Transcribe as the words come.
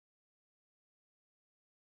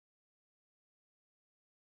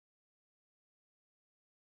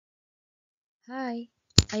Hi,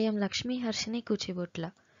 I am Lakshmi Harshini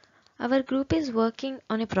Kuchibutla. Our group is working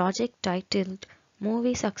on a project titled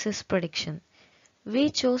Movie Success Prediction.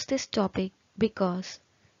 We chose this topic because,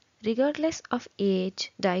 regardless of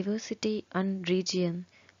age, diversity, and region,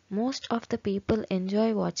 most of the people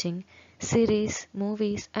enjoy watching series,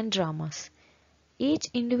 movies, and dramas. Each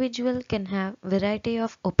individual can have variety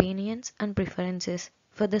of opinions and preferences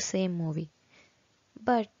for the same movie.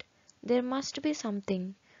 But there must be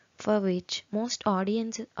something for which most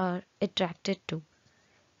audiences are attracted to.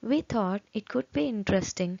 We thought it could be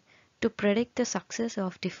interesting to predict the success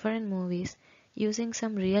of different movies using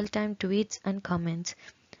some real time tweets and comments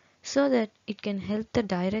so that it can help the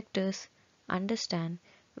directors understand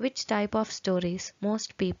which type of stories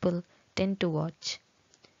most people tend to watch.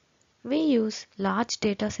 We use large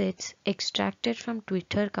data sets extracted from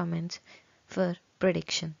Twitter comments for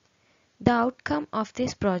prediction. The outcome of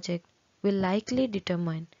this project will likely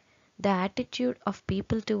determine the attitude of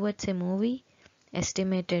people towards a movie,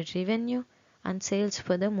 estimated revenue, and sales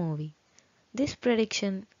for the movie. This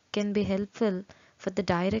prediction can be helpful for the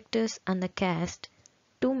directors and the cast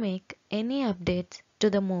to make any updates to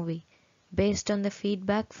the movie based on the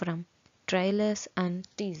feedback from trailers and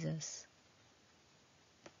teasers.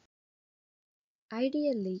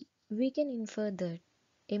 Ideally, we can infer that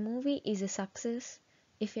a movie is a success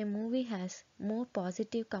if a movie has more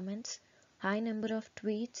positive comments, high number of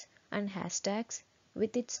tweets and hashtags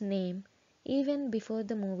with its name even before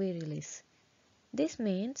the movie release. This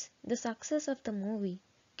means the success of the movie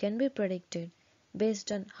can be predicted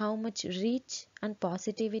based on how much reach and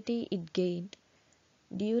positivity it gained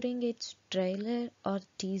during its trailer or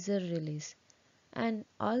teaser release, and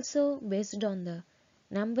also based on the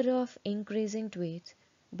number of increasing tweets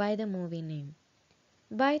by the movie name.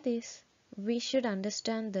 By this, we should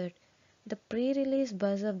understand that the pre release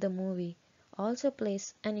buzz of the movie also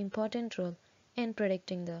plays an important role in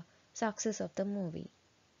predicting the success of the movie.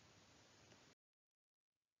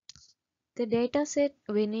 The dataset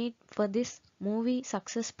we need for this movie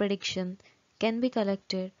success prediction can be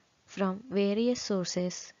collected from various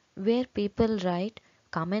sources where people write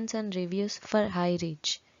comments and reviews for high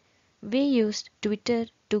reach. We used Twitter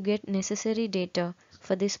to get necessary data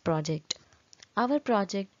for this project. Our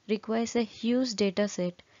project requires a huge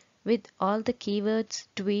dataset with all the keywords,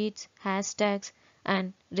 tweets, hashtags,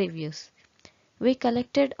 and reviews. We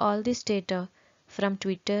collected all this data from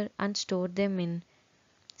Twitter and stored them in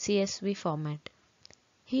CSV format.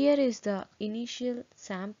 Here is the initial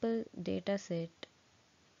sample dataset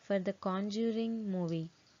for the Conjuring movie,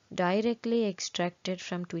 directly extracted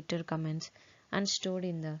from Twitter comments and stored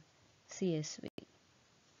in the CSV.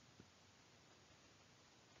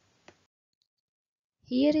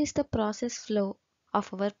 Here is the process flow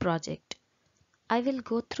of our project. I will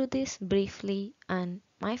go through this briefly and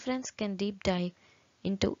my friends can deep dive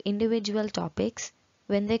into individual topics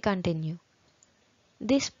when they continue.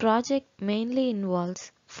 This project mainly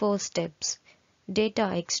involves four steps: data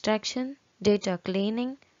extraction, data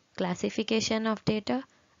cleaning, classification of data,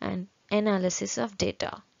 and analysis of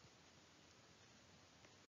data.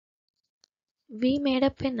 We made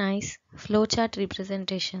up a nice flowchart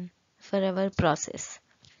representation for our process.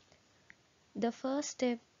 The first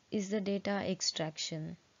step is the data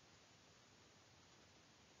extraction.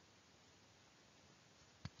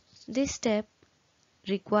 This step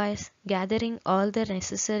requires gathering all the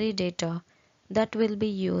necessary data that will be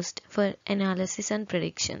used for analysis and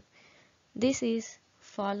prediction. This is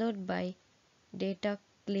followed by data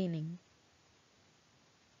cleaning.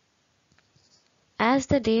 As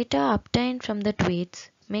the data obtained from the tweets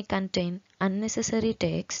may contain unnecessary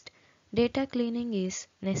text, data cleaning is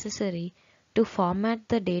necessary to format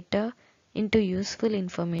the data into useful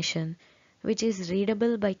information which is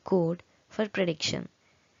readable by code for prediction.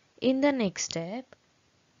 In the next step,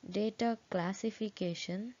 data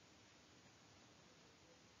classification,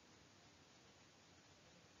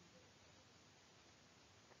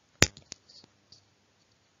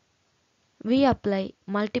 we apply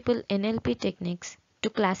multiple NLP techniques to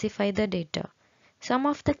classify the data. Some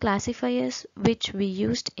of the classifiers which we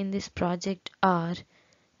used in this project are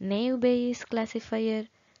naive Bayes classifier,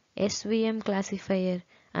 SVM classifier,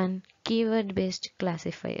 and keyword based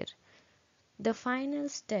classifier. The final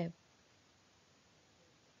step,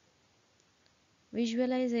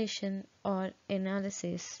 visualization or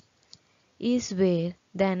analysis, is where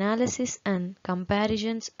the analysis and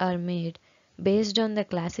comparisons are made based on the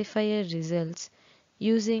classifier results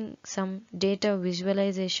using some data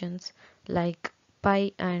visualizations like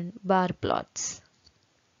pie and bar plots.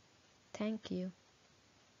 Thank you.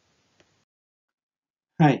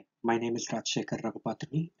 Hi, my name is Rajshekhar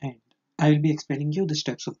Raghupatani, and I will be explaining you the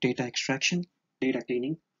steps of data extraction, data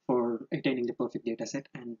cleaning for attaining the perfect data set,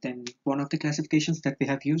 and then one of the classifications that we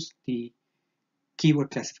have used, the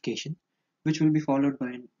keyword classification, which will be followed by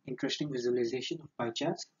an interesting visualization of pie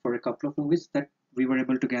charts for a couple of movies that we were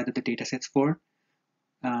able to gather the data sets for,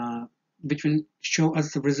 uh, which will show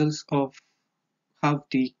us the results of how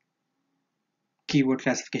the keyword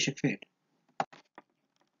classification fared.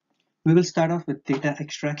 We will start off with data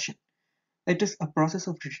extraction. It is a process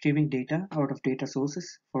of retrieving data out of data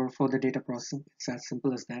sources for further data processing. It's as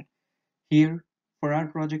simple as that. Here, for our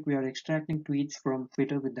project, we are extracting tweets from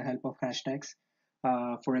Twitter with the help of hashtags,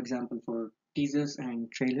 for example, for teasers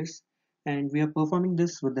and trailers. And we are performing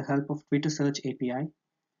this with the help of Twitter Search API.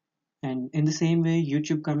 And in the same way,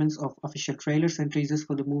 YouTube comments of official trailers and teasers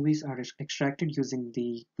for the movies are extracted using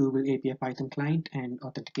the Google API Python client, and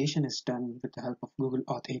authentication is done with the help of Google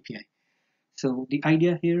Auth API. So the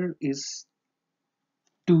idea here is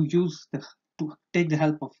to take the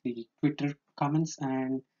help of the Twitter comments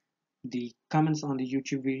and the comments on the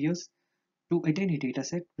YouTube videos to attain a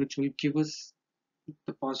dataset which will give us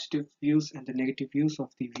the positive views and the negative views of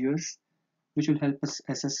the viewers, which will help us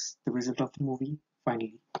assess the result of the movie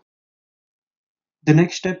finally. The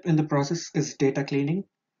next step in the process is data cleaning.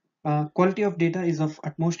 Quality of data is of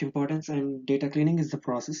utmost importance, and data cleaning is the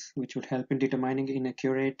process which would help in determining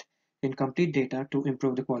inaccurate, incomplete data to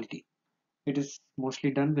improve the quality. It is mostly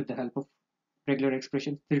done with the help of regular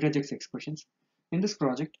expressions, the regex expressions. In this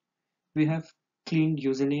project, we have cleaned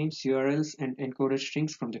usernames, URLs, and encoded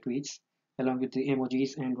strings from the tweets, along with the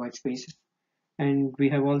emojis and white spaces. And we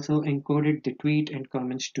have also encoded the tweet and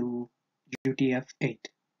comments to UTF-8.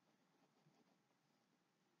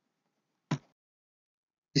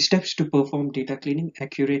 The steps to perform data cleaning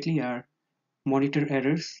accurately are: monitor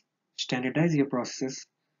errors, standardize your processes,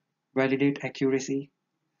 validate accuracy,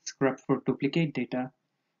 scrub for duplicate data,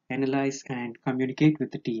 analyze and communicate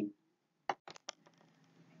with the team.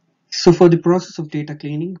 So for the process of data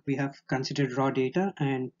cleaning, we have considered raw data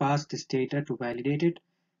and passed this data to validate it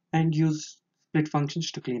and use split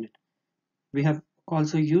functions to clean it. We have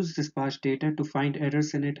also used this parsed data to find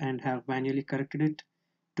errors in it and have manually corrected it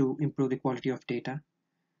to improve the quality of data.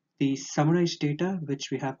 The summarized data which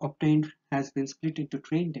we have obtained has been split into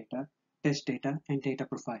trained data, test data, and data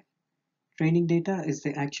profile. Training data is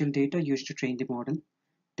the actual data used to train the model.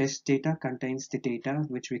 Test data contains the data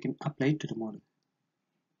which we can apply to the model.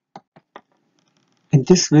 In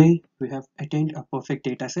this way, we have attained a perfect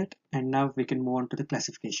dataset, and now we can move on to the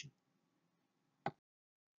classification.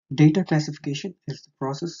 Data classification is the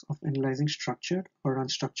process of analyzing structured or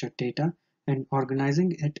unstructured data and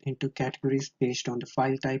organizing it into categories based on the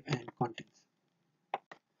file type and contents.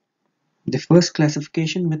 The first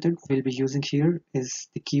classification method we'll be using here is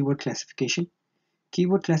the keyword classification.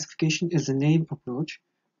 Keyword classification is a naive approach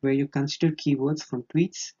where you consider keywords from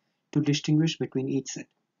tweets to distinguish between each set.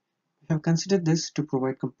 We have considered this to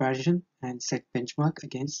provide comparison and set benchmark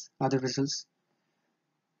against other results.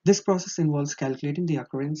 This process involves calculating the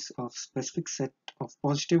occurrence of specific set of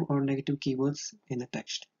positive or negative keywords in a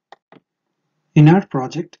text. In our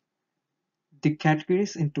project, the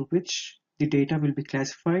categories into which the data will be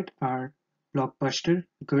classified are blockbuster,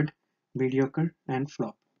 good, mediocre, and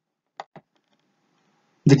flop.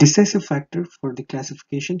 The decisive factor for the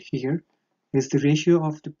classification here is the ratio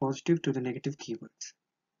of the positive to the negative keywords.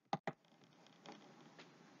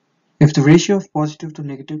 If the ratio of positive to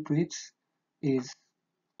negative tweets is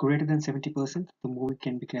greater than 70%, the movie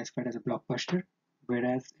can be classified as a blockbuster,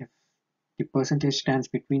 whereas if the percentage stands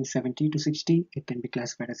between 70 to 60, it can be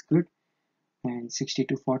classified as good, and 60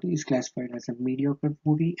 to 40 is classified as a mediocre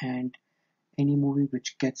movie, and any movie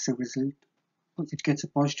which gets a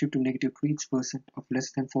positive to negative tweets percent of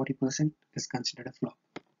less than 40% is considered a flop.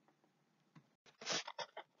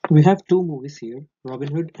 We have two movies here,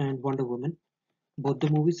 Robin Hood and Wonder Woman. Both the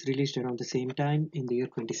movies released around the same time in the year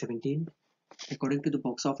 2017. According to the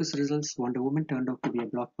box office results, Wonder Woman turned out to be a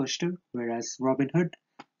blockbuster, whereas Robin Hood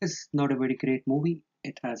is not a very great movie.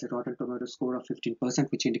 It has a Rotten Tomato score of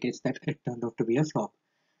 15%, which indicates that it turned out to be a flop.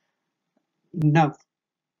 Now,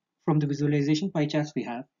 from the visualization pie charts we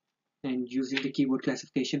have, and using the keyword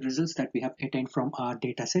classification results that we have attained from our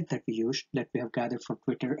dataset that we have gathered from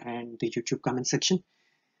Twitter and the YouTube comment section,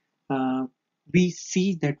 uh, we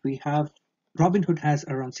see that we have Robinhood has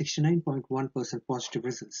around 69.1% positive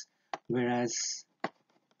results, whereas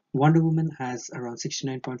Wonder Woman has around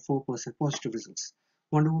 69.4% positive results.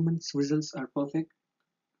 Wonder Woman's results are perfect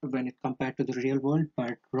when it compared to the real world,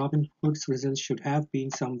 but Robin Hood's results should have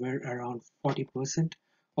been somewhere around 40%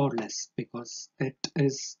 or less because it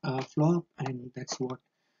is a flop, and that's what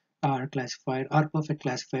our perfect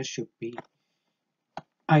classifier should be.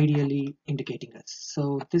 ideally indicating us.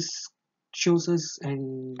 So this shows us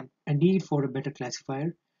a need for a better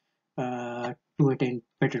classifier to attain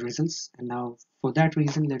better results. And now, for that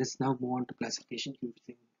reason, let us now move on to classification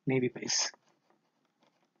using Navy Bayes.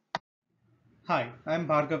 Hi, I'm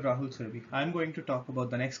Bhargav Rahul Survi. I'm going to talk about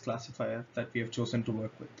the next classifier that we have chosen to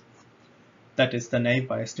work with. That is the naive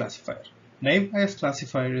Bayes classifier. Naive Bayes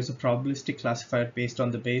classifier is a probabilistic classifier based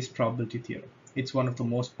on the Bayes probability theorem. It's one of the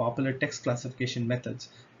most popular text classification methods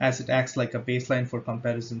as it acts like a baseline for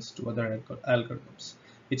comparisons to other algorithms.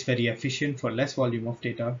 It's very efficient for less volume of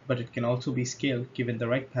data, but it can also be scaled given the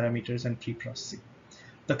right parameters and preprocessing.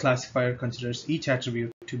 The classifier considers each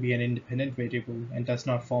attribute to be an independent variable and does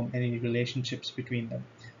not form any relationships between them.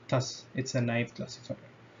 Thus, it's a naive classifier.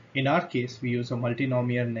 In our case, we use a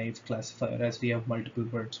multinomial naive classifier as we have multiple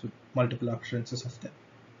words with multiple occurrences of them.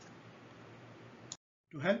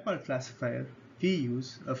 To help our classifier, we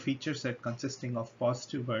use a feature set consisting of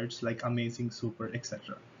positive words like amazing, super,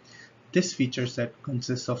 etc. This feature set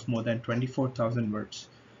consists of more than 24,000 words.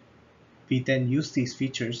 We then use these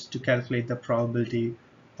features to calculate the probability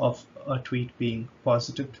of a tweet being a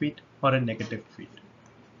positive tweet or a negative tweet.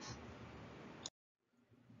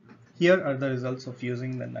 Here are the results of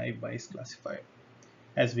using the naive Bayes classifier.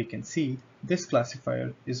 As we can see, this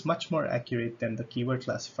classifier is much more accurate than the keyword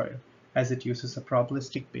classifier as it uses a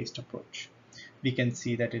probabilistic based approach. We can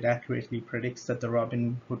see that it accurately predicts that the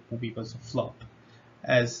Robin Hood movie was a flop,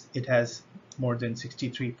 as it has more than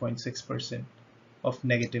 63.6% of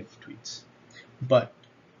negative tweets. But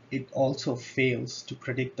it also fails to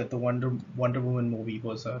predict that the Wonder Woman movie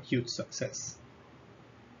was a huge success,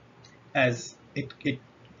 as it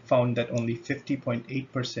found that only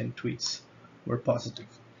 50.8% tweets were positive.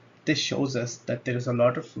 This shows us that there is a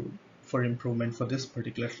lot of room for improvement for this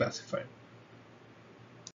particular classifier.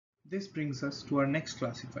 This brings us to our next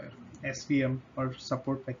classifier, SVM or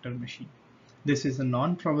support vector machine. This is a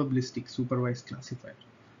non-probabilistic supervised classifier.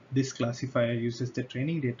 This classifier uses the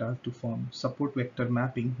training data to form support vector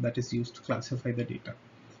mapping that is used to classify the data.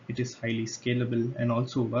 It is highly scalable and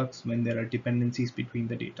also works when there are dependencies between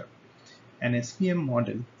the data. An SVM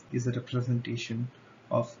model is a representation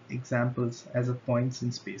of examples as a points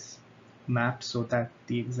in space, mapped so that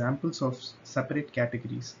the examples of separate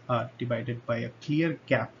categories are divided by a clear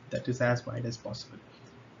gap that is as wide as possible.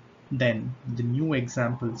 Then the new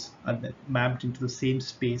examples are then mapped into the same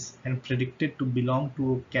space and predicted to belong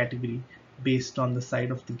to a category based on the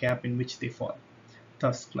side of the gap in which they fall,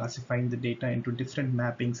 thus classifying the data into different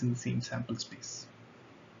mappings in the same sample space.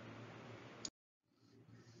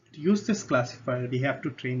 To use this classifier, we have to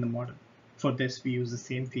train the model. For this, we use the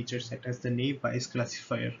same feature set as the naive Bayes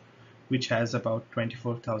classifier, which has about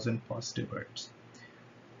 24,000 positive words.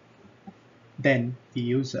 Then we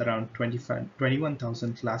use around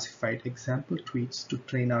 21,000 classified example tweets to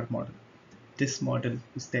train our model. This model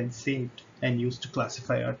is then saved and used to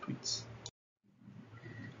classify our tweets.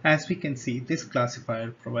 As we can see, this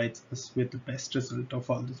classifier provides us with the best result of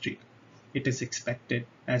all the three. It is expected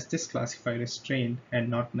as this classifier is trained and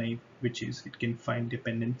not naive, which is it can find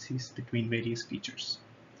dependencies between various features.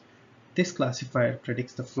 This classifier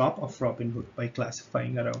predicts the flop of Robin Hood by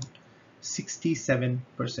classifying around 67%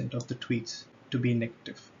 of the tweets to be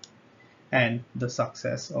negative, and the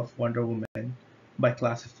success of Wonder Woman by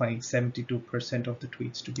classifying 72% of the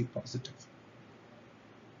tweets to be positive.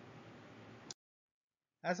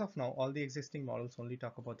 As of now, all the existing models only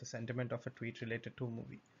talk about the sentiment of a tweet related to a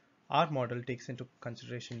movie. Our model takes into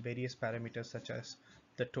consideration various parameters such as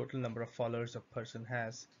the total number of followers a person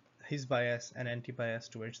has, his bias and anti-bias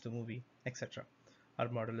towards the movie, etc. Our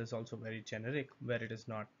model is also very generic where it does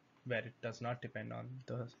not depend on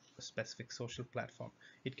the specific social platform.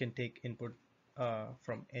 It can take input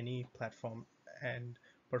from any platform and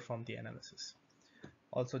perform the analysis.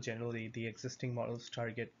 Also, generally, the existing models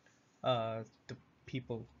target the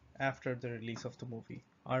people after the release of the movie.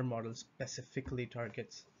 Our model specifically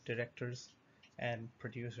targets directors and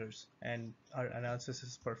producers, and our analysis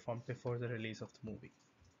is performed before the release of the movie.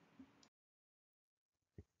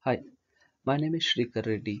 Hi, my name is Shrikar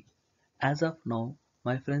Reddy. As of now,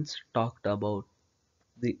 my friends talked about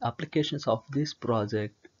the applications of this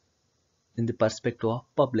project in the perspective of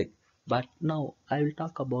public. But now I will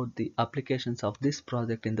talk about the applications of this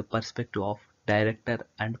project in the perspective of director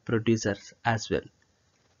and producers as well.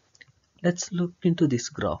 Let's look into this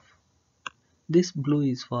graph. This blue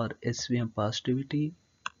is for SVM positivity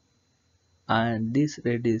and this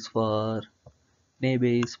red is for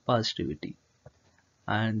Bayes positivity,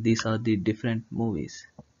 and these are the different movies.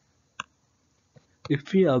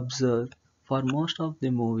 If we observe, for most of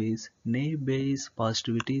the movies, Bayes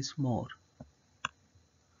positivity is more.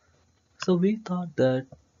 So we thought that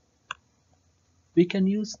We can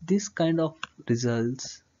use this kind of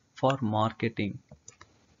results for marketing.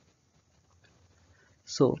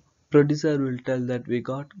 So producer will tell that we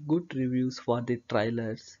got good reviews for the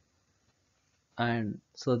trailers, and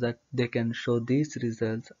so that they can show these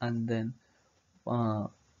results, and then uh,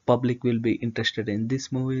 public will be interested in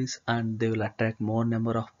these movies and they will attract more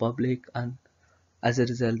number of public, and as a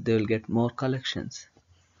result they will get more collections.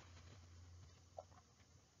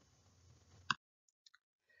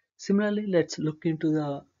 Similarly, let's look into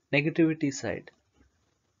the negativity side.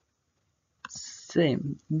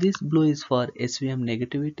 Same, this blue is for SVM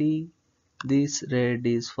negativity, this red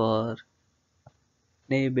is for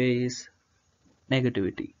naive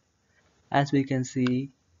negativity. As we can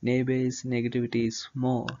see, naive negativity is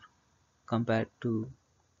more compared to,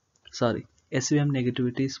 sorry, SVM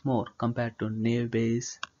negativity is more compared to naive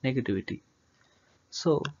negativity.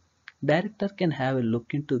 So director can have a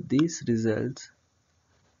look into these results,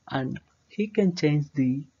 and he can change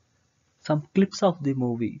the some clips of the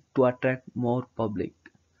movie to attract more public.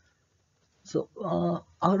 So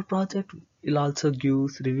our project will also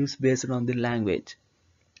give reviews based on the language.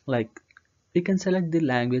 Like we can select the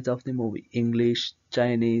language of the movie, English,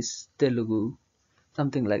 Chinese, Telugu,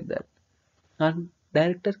 something like that. And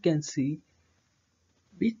director can see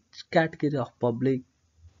which category of public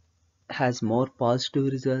has more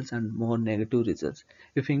positive results and more negative results.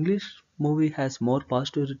 If English movie has more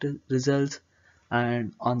positive results,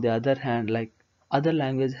 and on the other hand, like other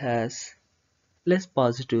language has less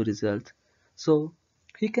positive results, so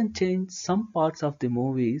he can change some parts of the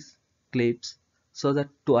movies clips so that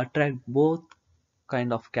to attract both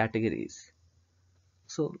kind of categories.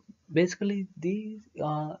 So basically, these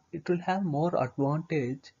it will have more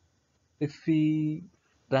advantage if we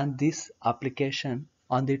run this application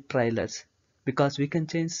on the trailers, because we can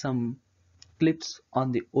change some clips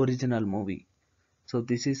on the original movie. So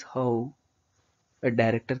this is how a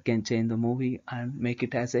director can change the movie and make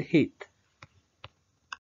it as a hit.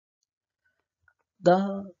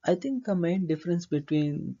 The I think the main difference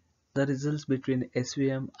between the results between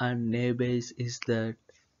SVM and Naybase is that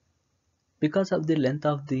because of the length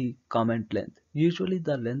of the comment length. Usually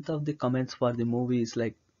the length of the comments for the movie is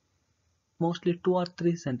like mostly 2 or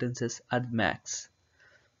 3 sentences at max.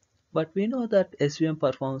 But we know that SVM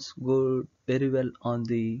performs good very well on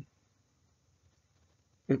the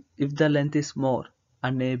if the length is more,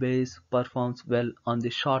 and Naybase performs well on the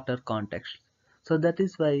shorter context. So that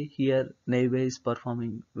is why here Naybase is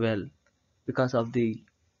performing well because of the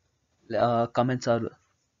comments are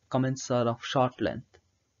of short length.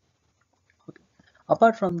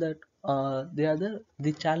 Apart from that,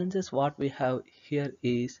 the challenges what we have here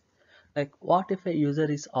is like what if a user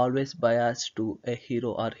is always biased to a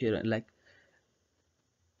hero or heroine, like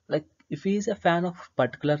if he is a fan of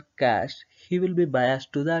particular cast, he will be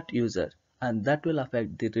biased to that user, and that will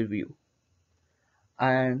affect the review.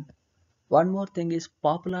 And one more thing is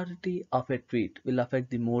popularity of a tweet will affect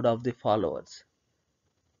the mood of the followers.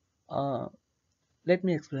 uh, Let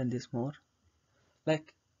me explain this more.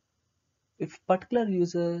 Like if particular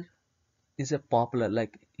user is a popular,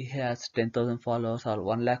 like he has 10,000 followers or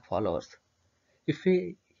 1 lakh followers, if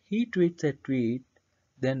he tweets a tweet,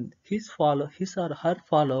 then his or her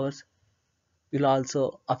followers will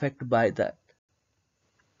also affect by that.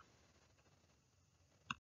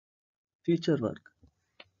 Future work.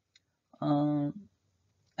 Um,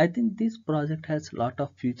 I think this project has lot of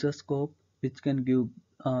future scope which can give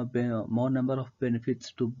more number of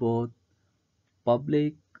benefits to both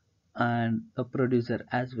public and a producer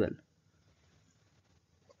as well.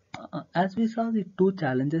 As we saw the two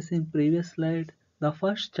challenges in previous slide, the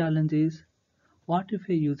first challenge is what if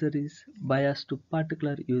a user is biased to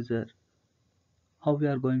particular user? How we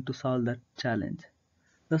are going to solve that challenge?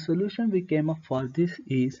 The solution we came up for this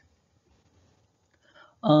is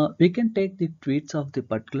we can take the tweets of the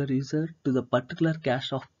particular user to the particular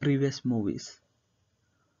cache of previous movies.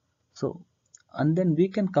 So, and then we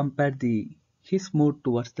can compare the his mood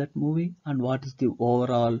towards that movie and what is the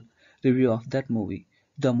overall review of that movie.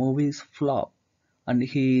 The movie is flop, and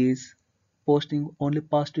he is posting only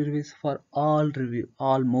positive reviews for all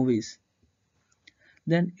movies.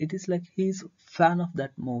 Then it is like he's fan of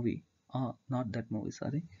that movie. Not that movie,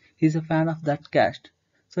 sorry. He's a fan of that cast.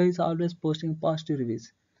 So he's always posting positive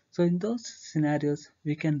reviews. So in those scenarios,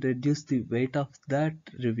 we can reduce the weight of that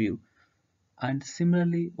review. And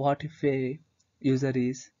similarly, what if a user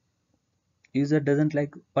is user doesn't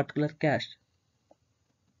like particular cast,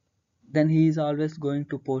 then he is always going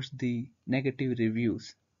to post the negative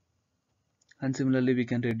reviews. And similarly, we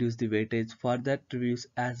can reduce the weightage for that reviews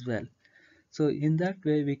as well. So in that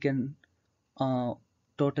way, we can uh,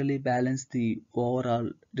 totally balance the overall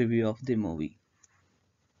review of the movie.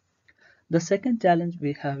 The second challenge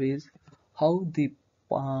we have is how the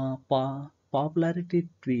popular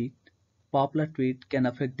tweet can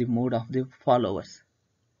affect the mood of the followers.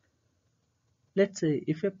 Let's say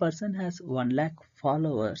if a person has 1 lakh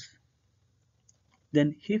followers,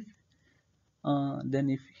 then if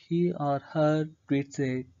he or her tweets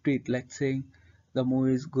a tweet like saying the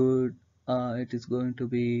movie is good, it is going to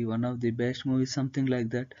be one of the best movies, something like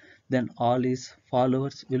that, then all his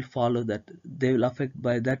followers will follow that. They will affect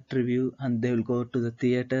by that review and they will go to the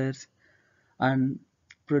theaters, and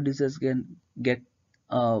producers can get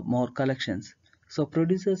more collections. So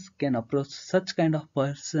producers can approach such kind of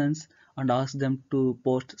persons and ask them to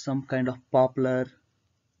post some kind of popular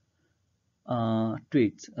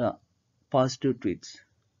tweets, positive tweets.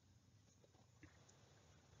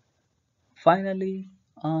 Finally,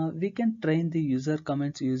 we can train the user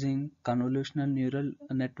comments using convolutional neural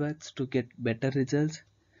networks to get better results,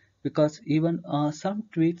 because even some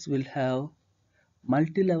tweets will have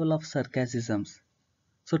multi-level of sarcasms.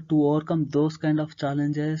 So to overcome those kind of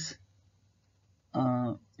challenges,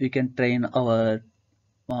 we can train our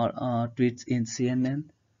tweets in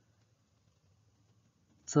CNN.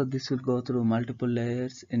 So this will go through multiple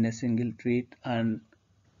layers in a single tweet and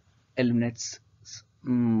eliminates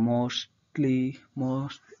most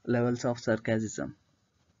levels of sarcasm.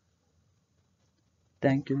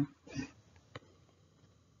 Thank you.